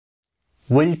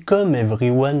Welcome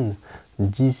everyone!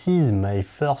 This is my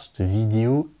first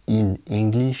video in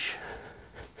English.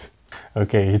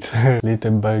 Okay, it's a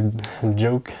little bit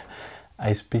joke.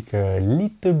 I speak a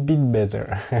little bit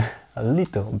better. A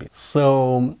little bit.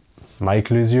 So, Mike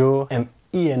Luzio,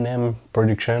 M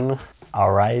production.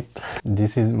 Alright,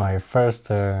 this is my first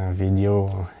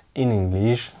video in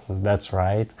English, that's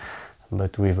right,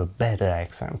 but with a better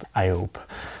accent, I hope.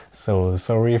 So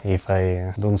sorry if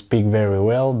I don't speak very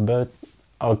well, but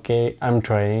okay, I'm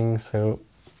trying, so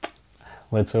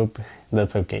let's hope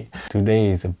that's okay. Today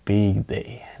is a big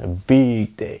day,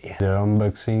 the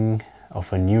unboxing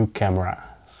of a new camera,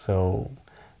 so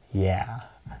yeah,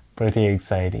 pretty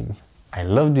exciting. I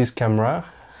love this camera,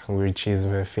 which is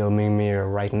filming me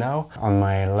right now. On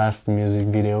my last music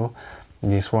video,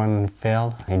 this one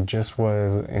fell. It just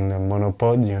was in a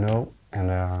monopod, you know,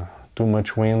 and too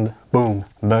much wind, boom.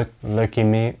 But lucky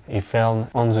me, it fell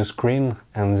on the screen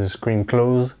and the screen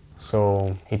closed,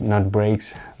 so it not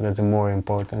breaks. That's more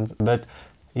important. But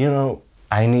you know,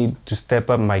 I need to step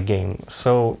up my game.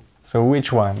 So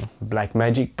which one?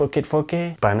 BLACKMAGIC Pocket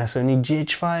 4K, Panasonic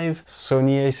GH5,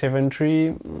 SONY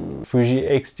A7III, FUJI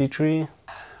X-T3.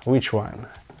 Which one?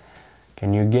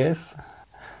 Can you guess?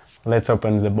 Let's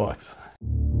open the box.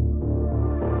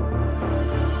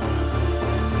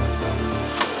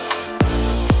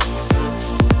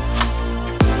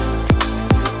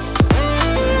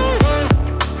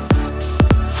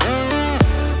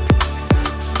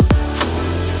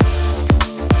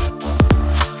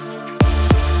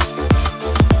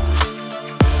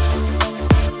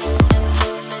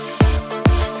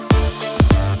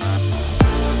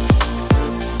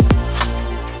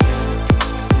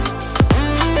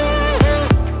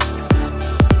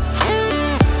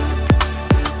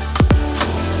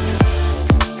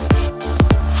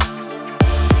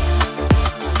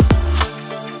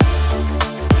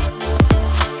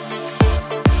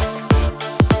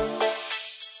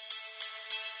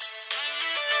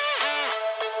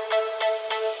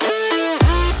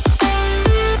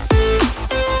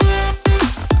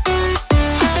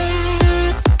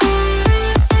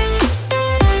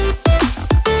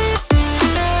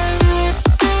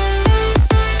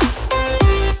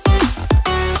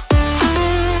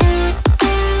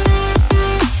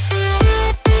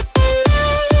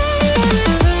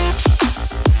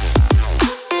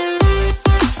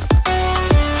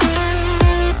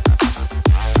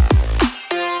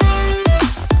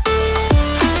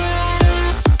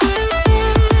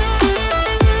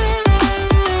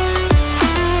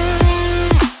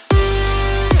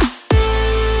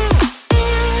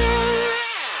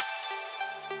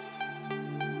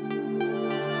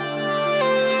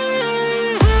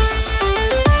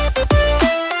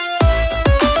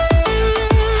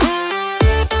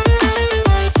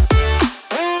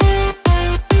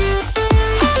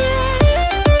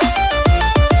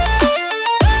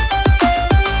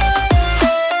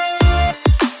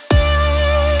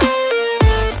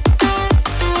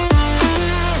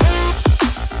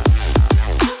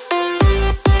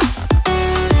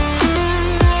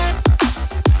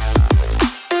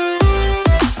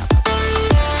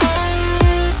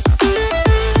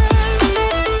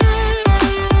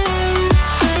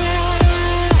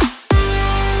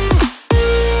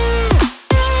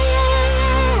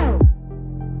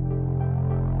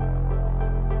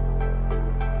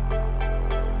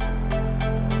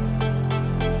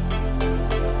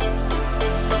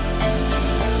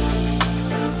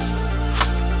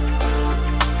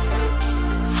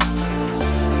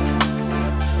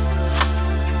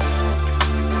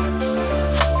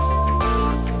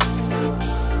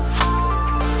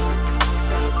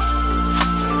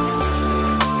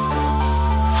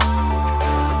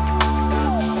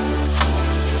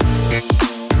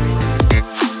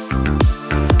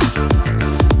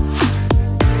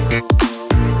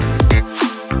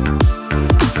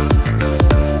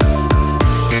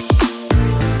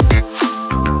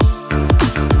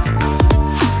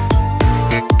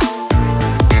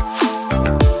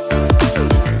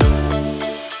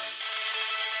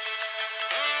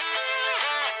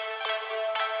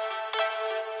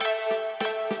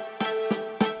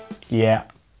 Yeah,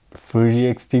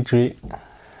 FUJI X-T3,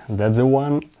 that's the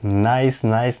one. Nice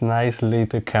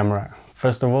little camera.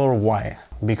 First of all, why?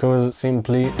 Because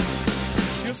simply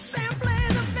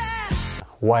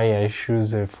why I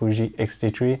choose a FUJI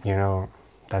X-T3, you know,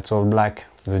 that's all black,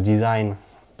 the design,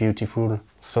 beautiful,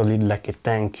 solid like a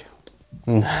tank.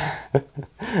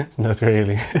 Not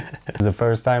really. The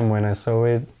first time when I saw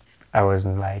it, I was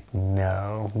like,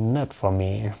 no, not for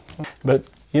me. But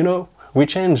you know, we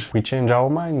change our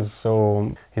minds,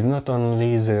 so it's not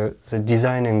only the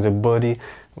design and the body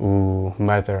who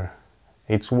matter,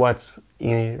 It's what's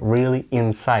really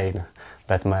inside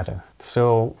that matter.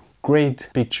 So great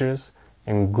pictures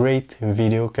and great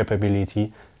video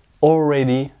capability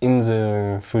already in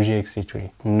the FUJI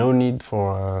X-T3. No need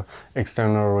for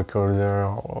external recorder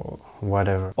or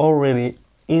whatever. Already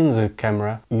in the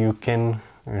camera you can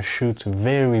shoot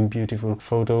very beautiful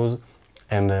photos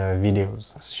and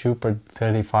videos. Super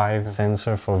 35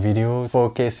 sensor for video,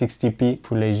 4K 60p,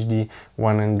 Full HD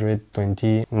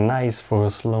 120, nice for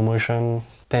slow motion,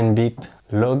 10-bit,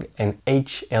 log and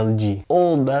HLG.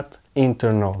 All that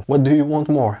internal. What do you want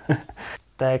more?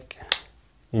 Tech.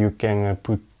 You can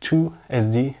put 2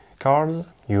 SD cards.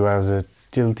 You have the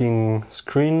tilting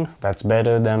screen, that's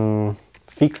better than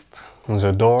fixed.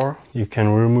 The door you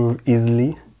can remove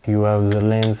easily. You have the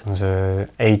lens, the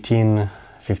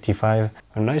 1855,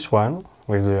 a nice one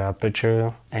with the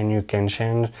aperture, and you can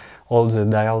change all the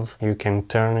dials. You can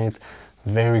turn it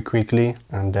very quickly,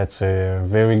 and that's a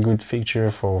very good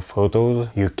feature for photos.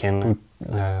 You can put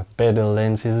better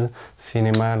lenses,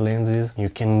 cinema lenses. You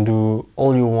can do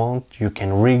all you want. You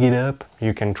can rig it up.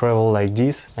 You can travel like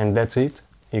this, and that's it.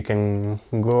 You can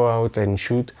go out and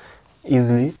shoot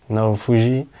easily. Now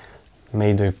Fuji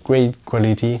made a great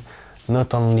quality,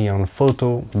 not only on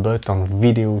photo but on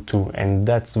video too, and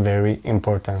that's very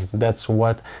important. That's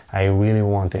what I really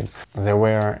wanted. They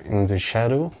were in the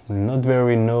shadow, not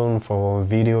very known for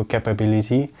video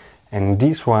capability, and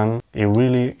this one, it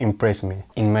really impressed me.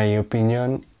 In my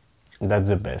opinion, that's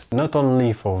the best. Not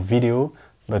only for video,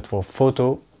 but for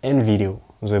photo and video,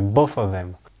 the both of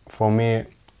them. For me,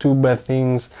 two bad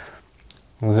things: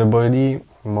 the body,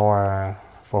 more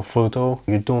for photo,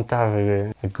 you don't have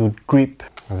a good grip.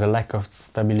 The lack of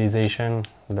stabilization,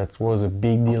 that was a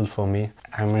big deal for me.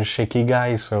 I'm a shaky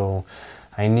guy, so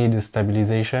I need a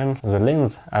stabilization. The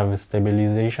lens have a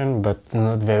stabilization, but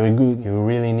not very good. You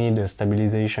really need a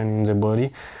stabilization in the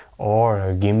body, or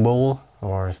a gimbal,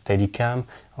 or a Steadicam,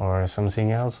 or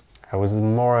something else. I was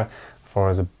more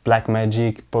for the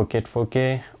Blackmagic Pocket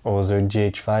 4K or the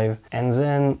GH5, and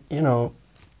then, you know,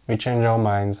 we change our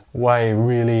minds. Why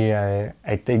really I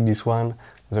take this one?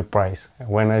 The price.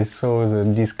 When I saw the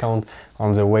discount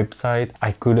on the website,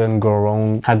 I couldn't go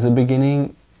wrong. At the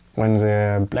beginning, when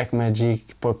the Blackmagic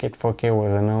Pocket 4K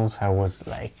was announced, I was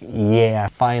like, yeah,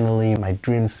 finally my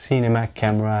dream cinema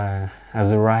camera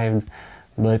has arrived.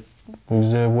 But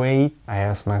with the wait, I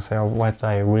asked myself what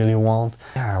I really want.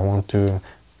 Yeah, I want to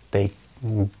take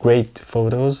great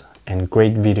photos and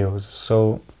great videos,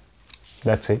 so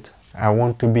that's it. I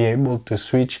want to be able to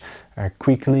switch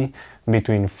quickly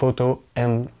between photo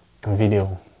and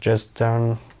video. Just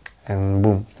turn and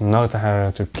boom. Not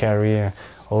to carry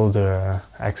all the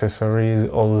accessories,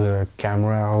 all the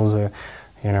camera, all the,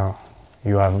 you know,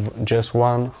 you have just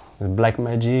one, the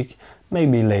Blackmagic,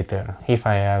 maybe later. If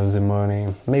I have the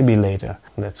money, maybe later.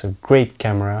 That's a great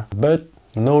camera, but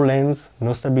no lens,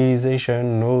 no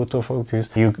stabilization, no autofocus.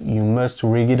 You must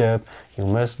rig it up, you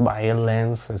must buy a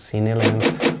lens, a cine lens.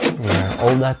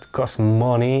 All that costs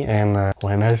money, and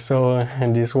when I saw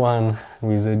this one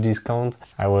with a discount,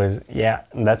 I was, yeah,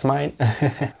 that's mine.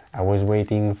 I was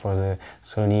waiting for the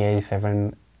SONY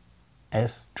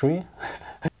A7III.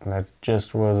 That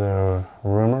just was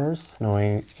rumors, no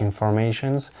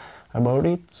informations about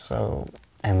it. So,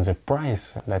 and the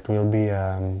price, that will be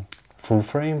full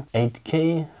frame,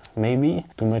 8K maybe,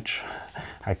 too much.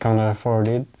 I can't afford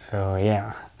it, so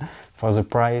yeah, for the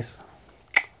price,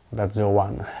 that's the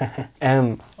one.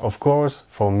 And of course,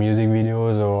 for music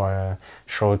videos or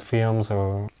short films,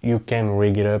 or you can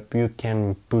rig it up, you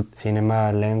can put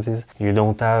cinema lenses. You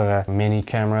don't have many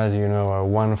cameras, you know,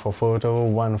 one for photo,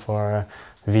 one for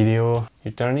video.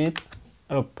 You turn it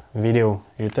up, video,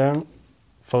 you turn,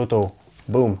 photo,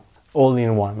 boom, all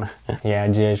in one. Yeah,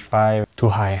 GH5, too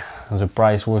high. The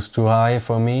price was too high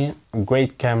for me.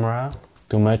 Great camera,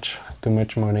 too much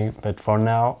money, but for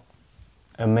now,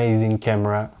 amazing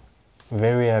camera.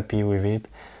 Very happy with it,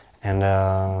 and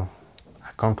I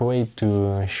can't wait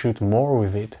to shoot more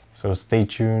with it. So stay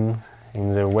tuned in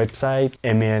the website,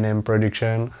 M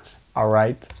Production.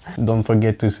 Alright, don't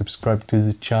forget to subscribe to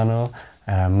the channel.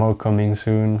 More coming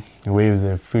soon with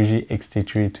the FUJI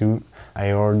X-T3 too.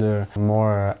 I order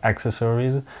more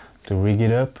accessories to rig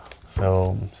it up,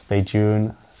 so stay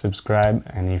tuned, subscribe,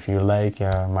 and if you like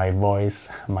my voice,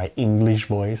 my English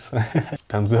voice,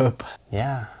 thumbs up.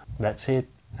 Yeah, that's it.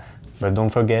 But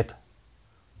don't forget,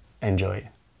 enjoy.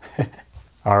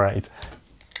 Alright.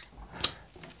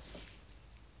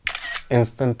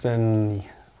 Instantly.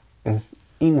 With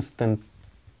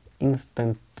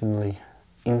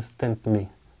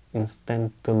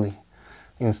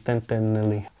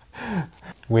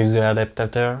the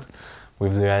adapter,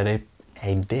 with the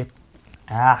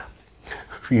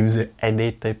with the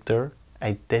adapter.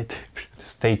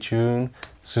 Stay tuned,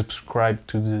 subscribe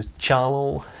to the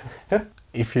channel.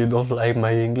 If you don't like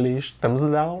my English, thumbs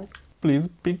down. Please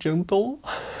be gentle.